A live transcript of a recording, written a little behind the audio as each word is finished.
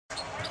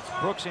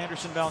Brooks,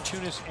 Anderson,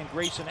 Valanciunas, and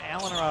Grayson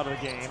Allen are out of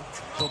the game.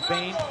 So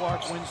Bane,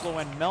 Clark, Winslow,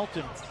 and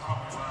Melton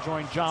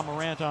join John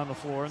Morant on the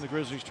floor, and the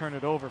Grizzlies turn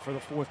it over for the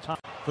fourth time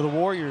for the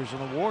Warriors.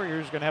 And the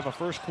Warriors are going to have a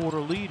first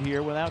quarter lead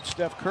here without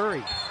Steph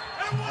Curry.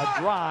 A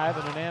drive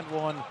and an and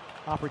one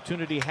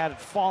opportunity had it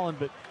fallen,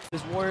 but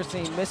this Warriors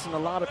team missing a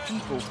lot of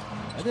people.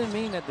 That didn't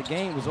mean that the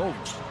game was over.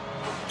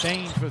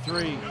 Bane for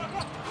three.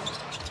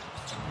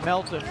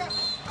 Melton,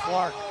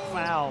 Clark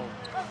fouled.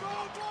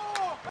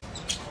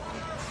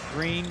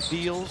 Green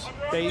deals,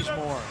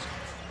 Bazemore.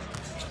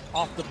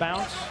 Off the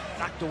bounce,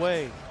 knocked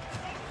away.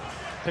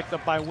 Picked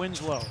up by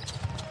Winslow.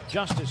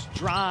 Justice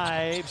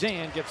drives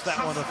and gets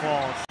that one to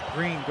fall.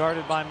 Green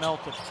guarded by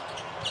Melton.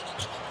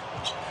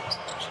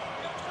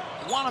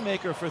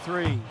 Wanamaker for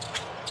three. And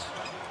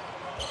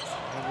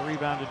the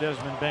rebound to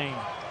Desmond Bane.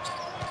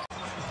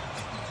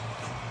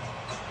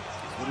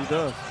 That's what he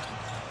does.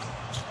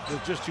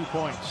 With just 2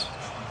 points.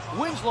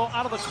 Winslow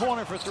out of the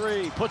corner for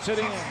three. Puts it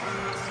in.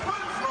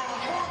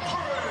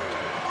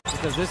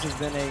 Because this has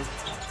been a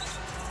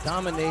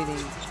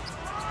dominating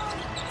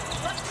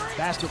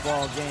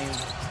basketball game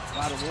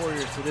by the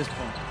Warriors to this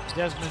point.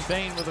 Desmond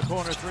Bane with a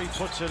corner three,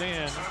 puts it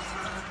in.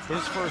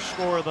 His first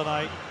score of the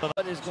night.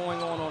 What is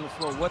going on the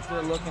floor, what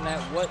they're looking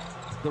at, what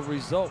the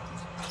results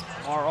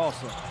are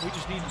also. We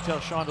just need to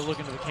tell Sean to look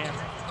into the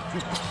camera.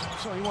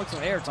 So he wants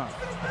some airtime.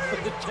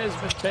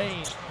 Desmond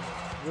Bane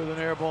with an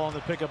air ball on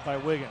the pickup by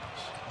Wiggins.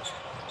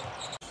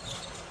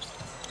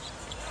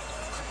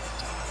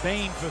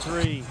 Bane for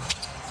three.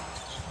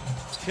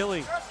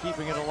 Tilly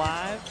keeping it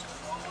alive.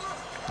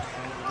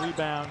 And the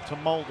rebound to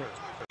Mulder.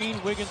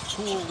 Green, Wiggins,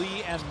 Poole,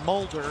 Lee, and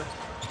Mulder.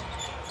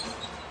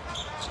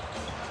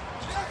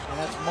 And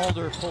that's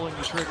Mulder pulling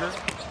the trigger.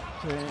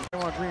 Green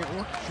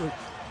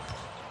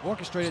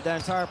orchestrated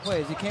that entire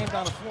play. As he came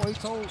down the floor, he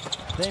told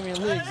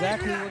Damian Lee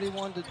exactly what he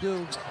wanted to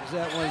do. Is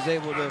that when he's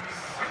able to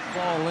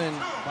fall in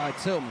by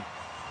Tillman.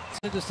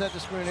 To set the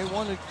screen, they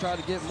wanted to try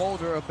to get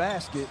Mulder a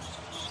basket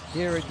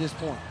here at this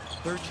point.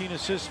 13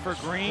 assists for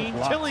Green.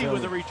 Tilly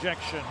with a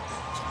rejection.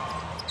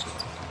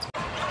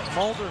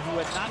 Mulder, who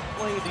had not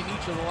played in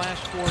each of the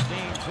last 4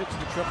 games, hits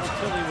the triple.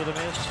 Tilly with a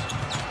miss.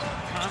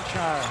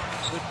 Conchar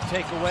with the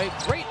takeaway.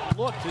 Great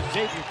look to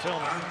Xavier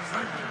Tillman.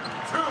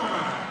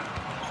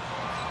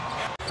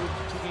 2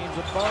 games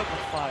above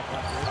the 500.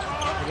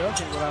 The other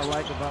thing what I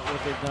like about what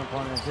they've done,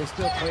 partner, is they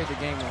still played the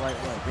game the right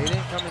way. They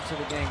didn't come into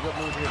the game, good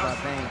move here by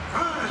Bane,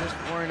 just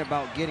worrying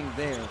about getting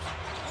theirs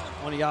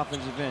on the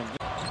offensive end.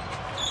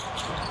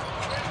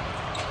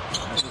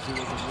 To see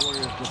what the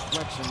Warriors'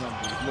 deflection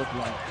numbers look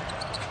like.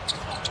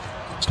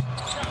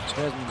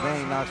 Desmond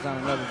Bane knocks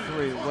down another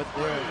three. What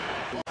they're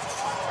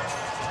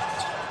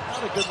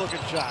not a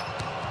good-looking shot,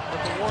 but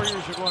the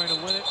Warriors are going to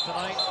win it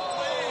tonight.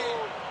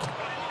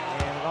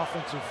 And an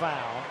offensive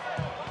foul.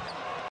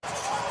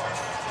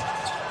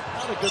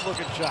 Not a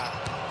good-looking shot,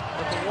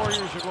 but the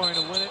Warriors are going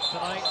to win it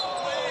tonight.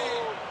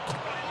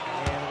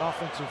 And an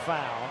offensive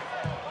foul.